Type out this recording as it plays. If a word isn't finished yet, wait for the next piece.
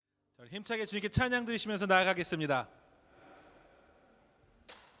힘차게 주님께 찬양 드리시면서 나아가겠습니다.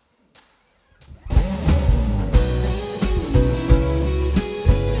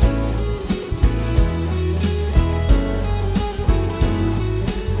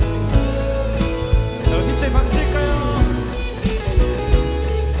 힘차게 박수 칠까요?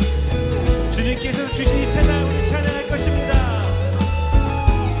 주님께서 주신 이 새날 우리 찬양할 것입니다.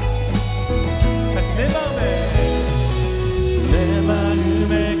 같이 내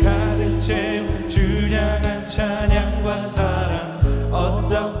마음에 가득 채운 주 향한 찬양과 사랑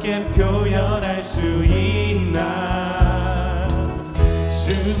어떻게 표현할 수 있나.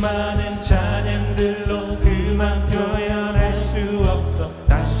 수많은 찬양들로 그만 표현할 수 없어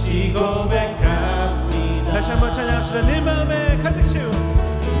다시 고백합니다. 다시 한번 찬양합시다. 내 마음에 가득 채운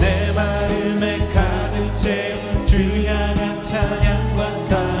내 마음에 가득 채운 주 향한 찬양과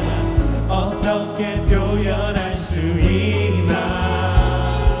사랑 어떻게 표현할 수 있나.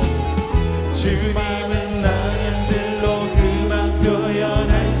 주님은 찬양들로 그만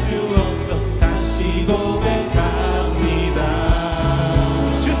표현할 수 없어 다시 고백합니다.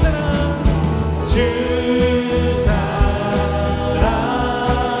 주 사랑 주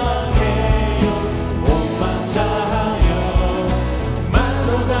사랑해요 온맘 다하여 말로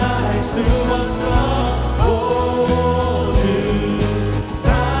다 할 수 없어. 오 주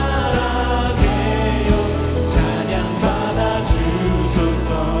사랑해요 찬양받아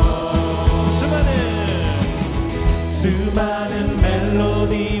주소서. 수많은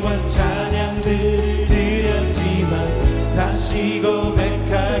멜로디와 찬양들을 드렸지만 다시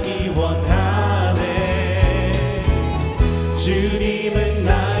고백하기 원하네. 주님은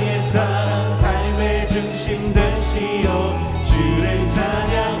나의 사랑 삶의 중심 되시오 주를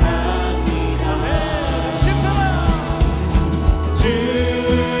찬양합니다. 주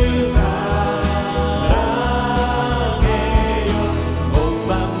사랑해요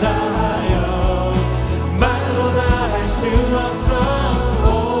온맘 다하여 말로 다 할 수 없어. 오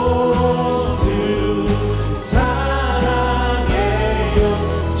주 사랑해요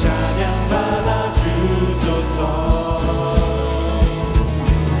찬양받아 주소서.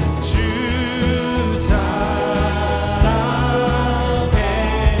 주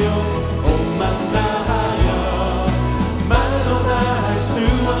사랑해요 온맘 다하여 말로 다 할 수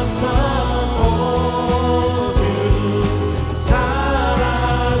없어. 오 주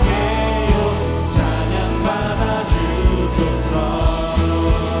사랑해요 찬양받아 주소서.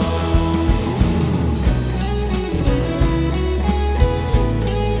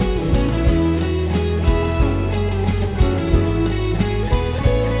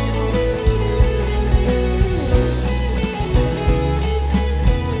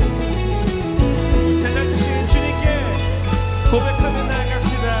 새날 주신 주님께 고백하며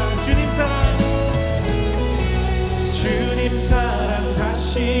나갑시다. 주님 사랑 주님 사랑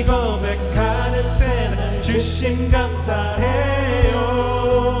다시 고백하는 새날 주심 감사해요.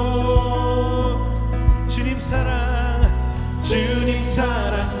 주님 사랑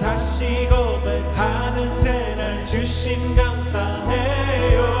다시 고백하는 새날 주심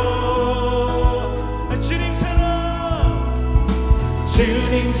감사해요.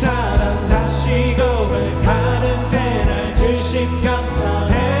 주님 사랑 다시 고백하는 새날 주심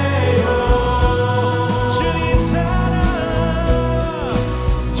감사해요.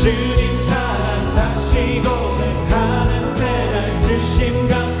 주님 사랑 다시 고백하는 새날 주심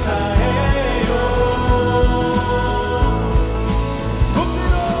감사해요.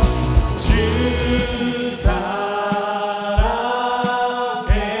 곡으로 주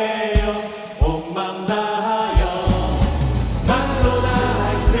사랑해요 온맘 다하여 말로 다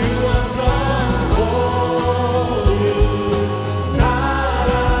할 수 없어. 오 주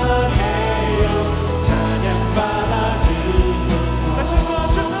사랑해요 찬양받아 주소서. 다시 한번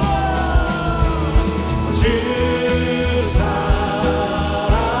주 사랑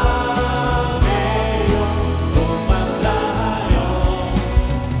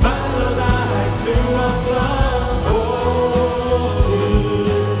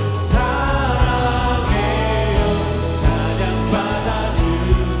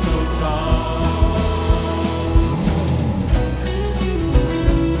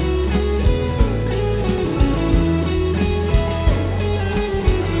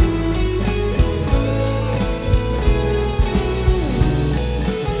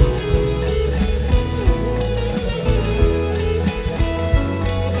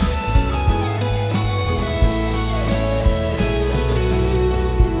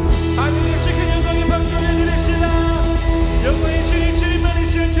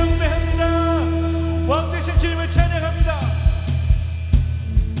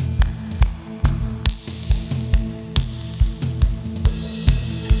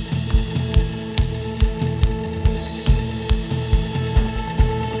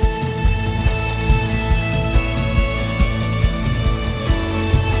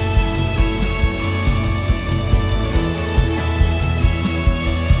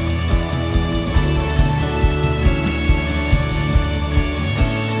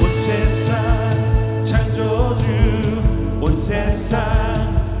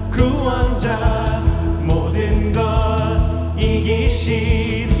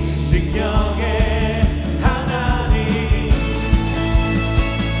능력의 하나님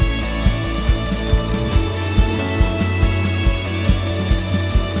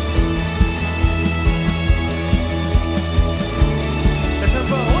다시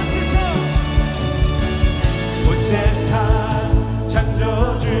한번 온 세상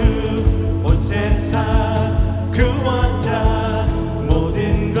창조주 온 세상 구원자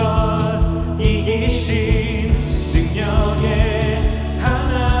모든 것 이기신 능력의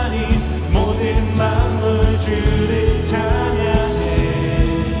하나님 모든 만물주를 찬양해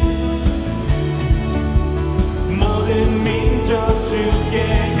모든 민족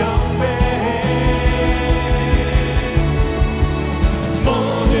주께 경배해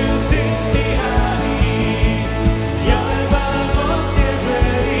모두 승리하리 열방 얻게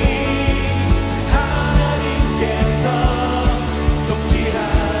되리 하나님께서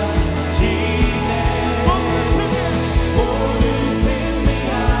통치하시네 모두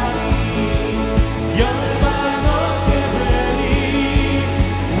승리하리 열방 얻게 되리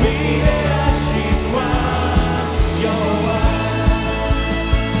위대하신 왕 여호와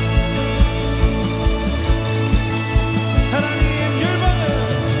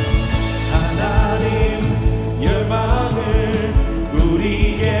하나님 열방을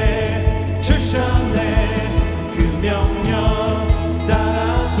우리에게 주셨네 그 명령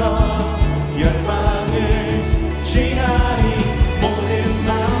따라서 열방을 취하리 모든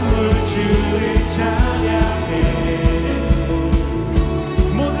만물 주를 찬양해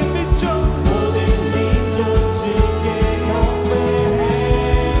모든 민족 주께 경배해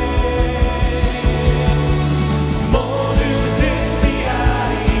모두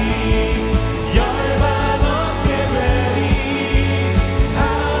승리하리 열방 얻게 되리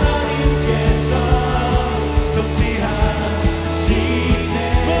하나님께서 통치하시네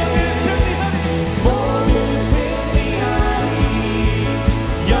모두 승리하리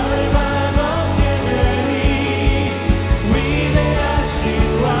열방 얻게 되리 위대하신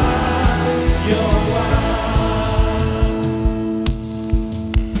왕 여호와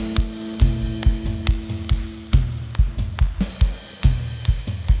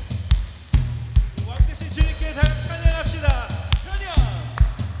왕 되신 주님께 다 찬양합시다.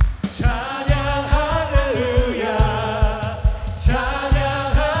 찬양 할렐루야 찬양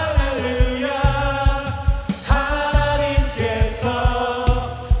할렐루야 하나님께서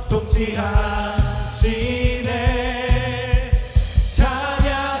통치하시네 찬양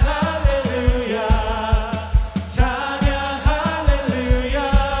할렐루야 찬양 할렐루야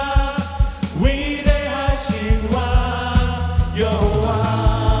위대하신 왕 여호와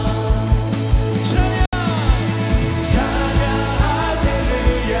찬양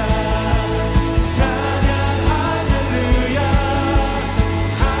할렐루야 찬양 할렐루야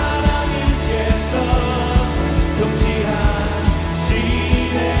하나님께서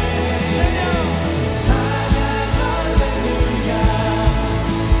통치하시네 찬양 할렐루야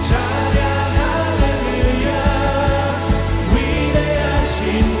찬양 할렐루야 위대하신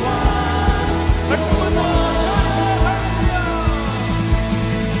왕 다시 한번 더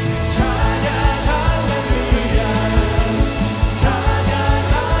찬양 할렐루야 찬양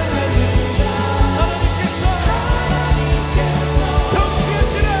할렐루야 하나님께서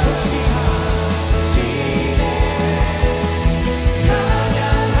통치하시네 찬양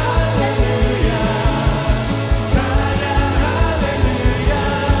할렐루야 찬양 할렐루야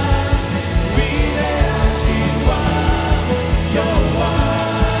위대하신 왕 여호와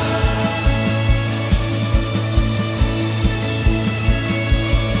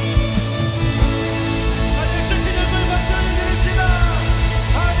하늘신 기념을 받자는 되시다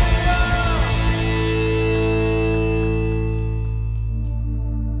할렐루야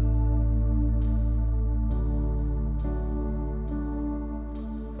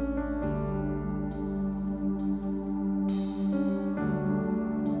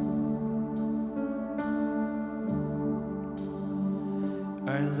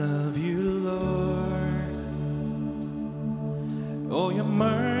I love you, Lord. Oh, your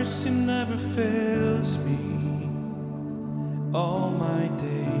mercy never fails me. All my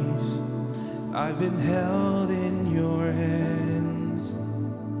days I've been held in your hands.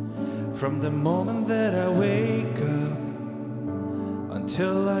 From the moment that I wake up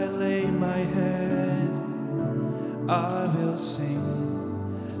until I lay my head, I will sing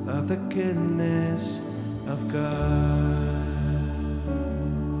of the goodness of God.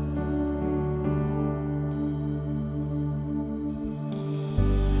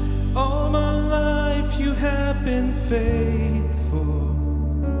 All my life you have been faithful.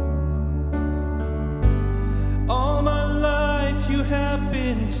 All my life you have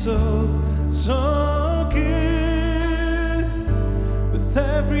been so good. With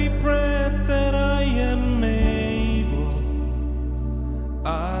every every breath that I am able,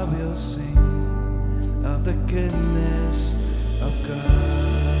 I will sing of the goodness of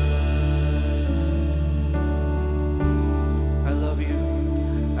God. I love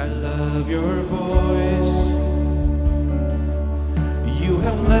you, I love your voice. You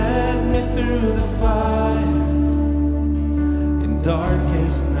have led me through the fire in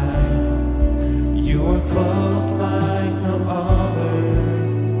darkest night. You are close like no other.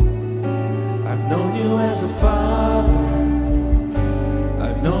 I've known you as a father,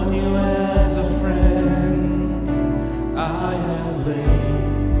 I've known you as a friend. I have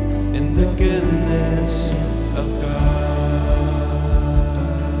lived in the goodness of God.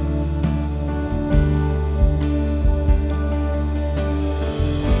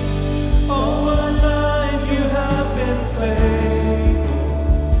 All my life you have been faithful.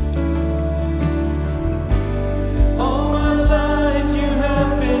 All my life you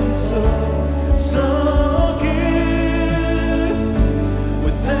have been so good.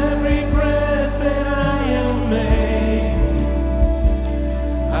 With every breath that I am made,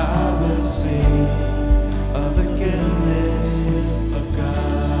 I will sing of the goodness of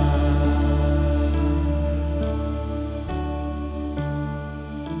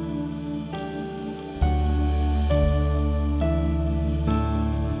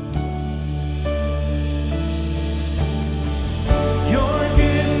Your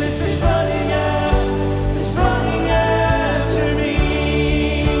goodness is running after me.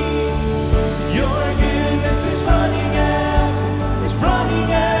 Your goodness is running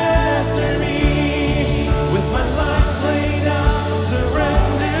after me. With my life laid out,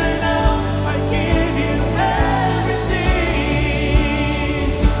 surrender now. I give you everything.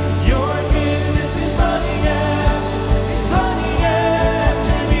 Your goodness is running after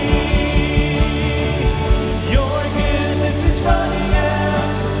me. Your goodness is running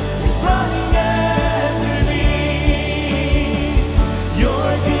after me. Your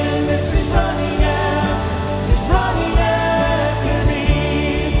goodness is running after me.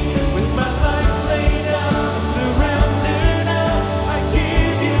 With my life laid out, surrender now. I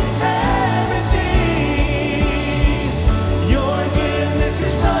give you everything. Your goodness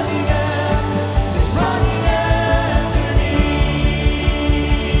is running after me.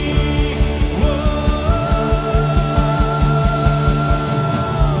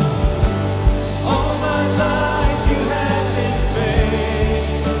 All my life you have been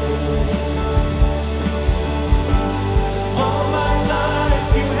faithful. All my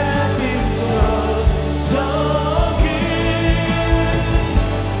life you have been so good.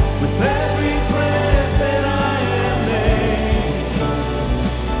 With every breath that I am able,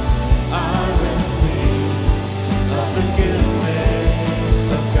 I will sing of the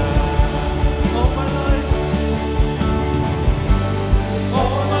goodness of God.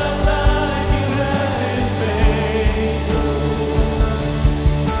 All my life you have been faithful.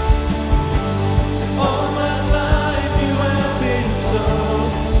 All my life you have been so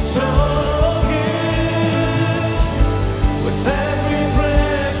good. With every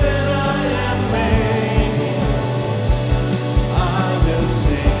breath that I am making, I will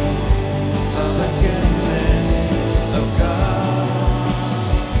sing of the goodness of God.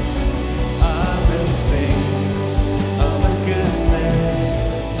 I will sing of the goodness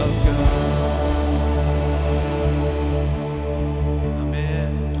of God.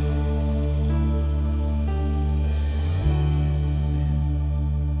 Amen.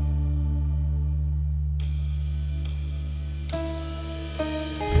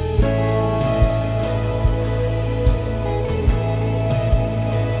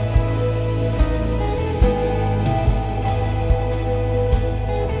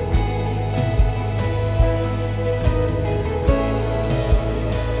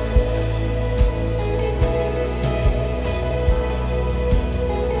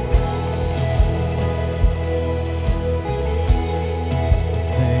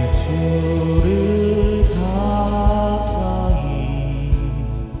 내 주를 가까이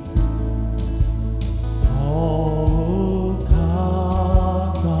더욱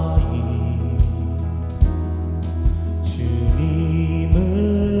가까이 주님을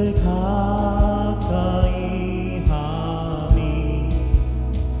가까이 하니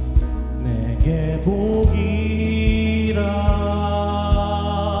내게 복이라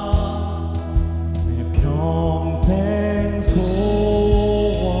내 평생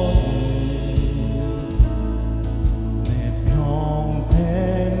소원 내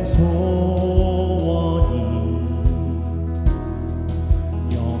평생 소원이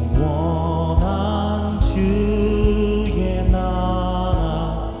영원한 주의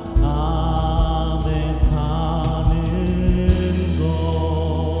나라 안에 사는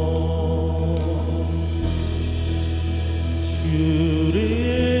것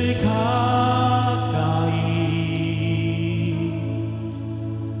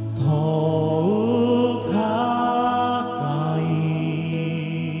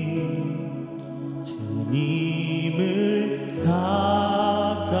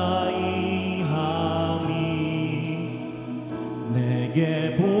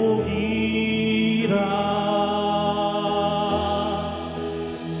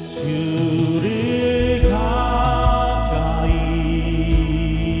주를 가까이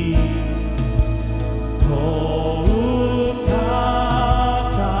더욱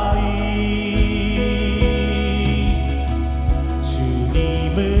가까이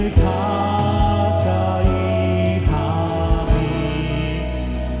주님을 가까이 함이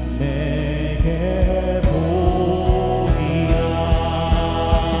내게 보이라.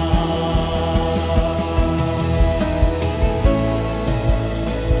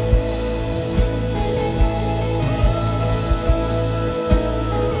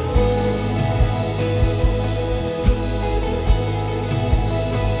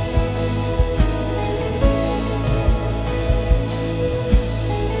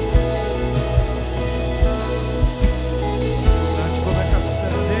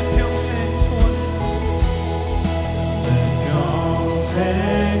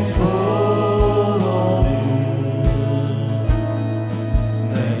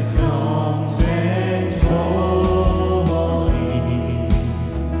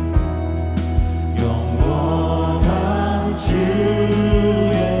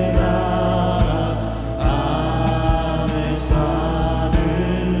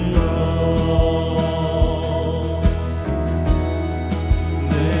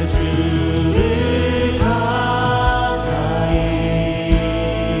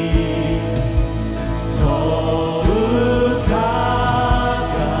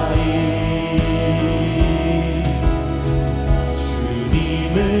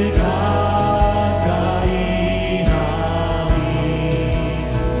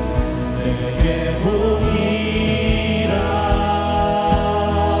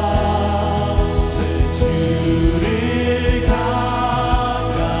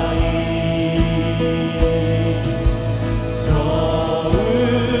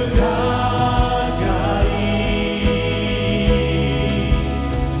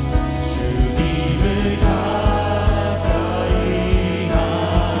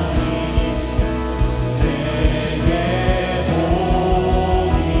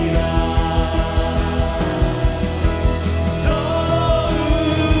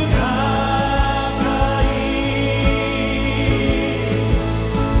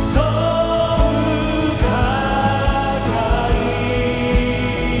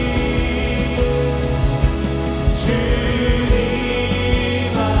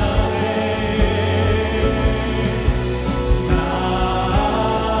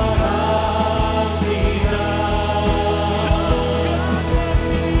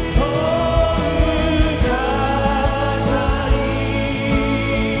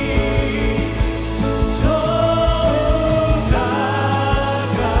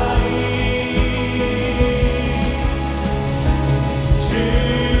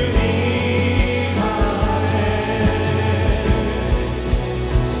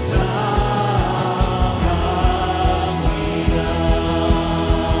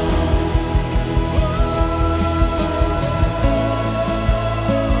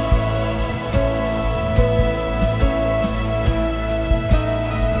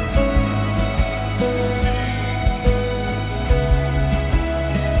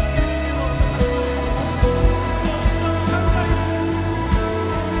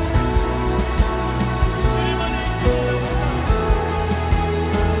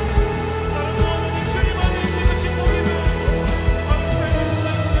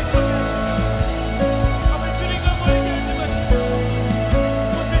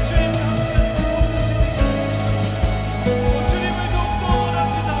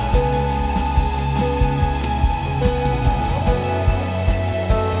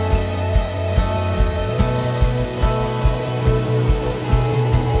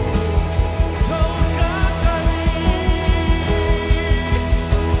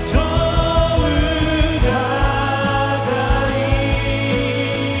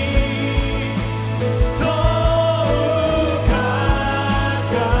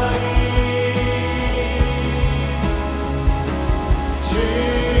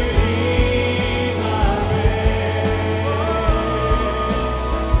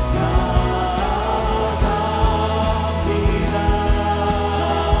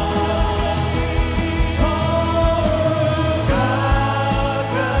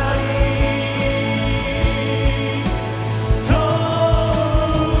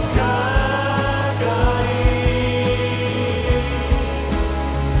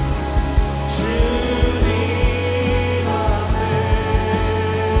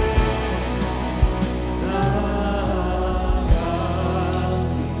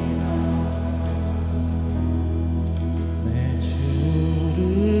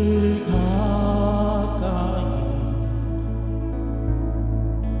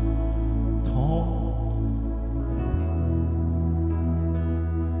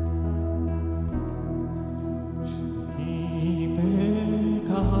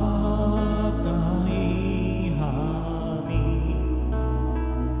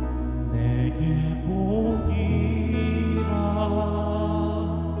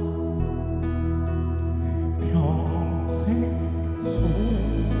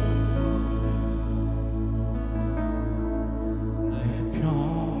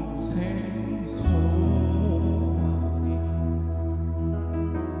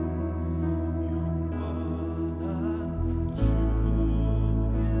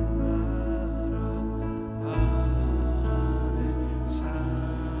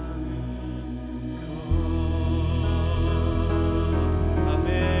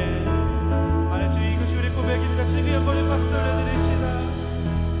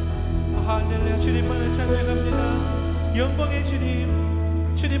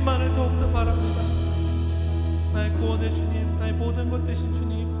 주님만을 더욱더 바랍니다. 나의 구원의 주님, 나의 모든 것 되신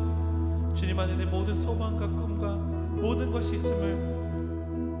주님, 주님 안에 내 모든 소망과 꿈과 모든 것이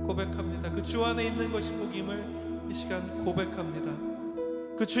있음을 고백합니다. 그 주 안에 있는 것이 복임을 이 시간 고백합니다.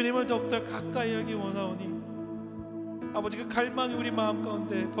 그 주님을 더욱더 가까이 하기 원하오니 아버지, 그 갈망이 우리 마음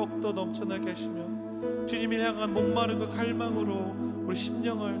가운데 더욱더 넘쳐나게 하시며 주님을 향한 목마른 그 갈망으로 우리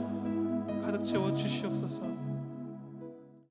심령을 가득 채워 주시옵소서.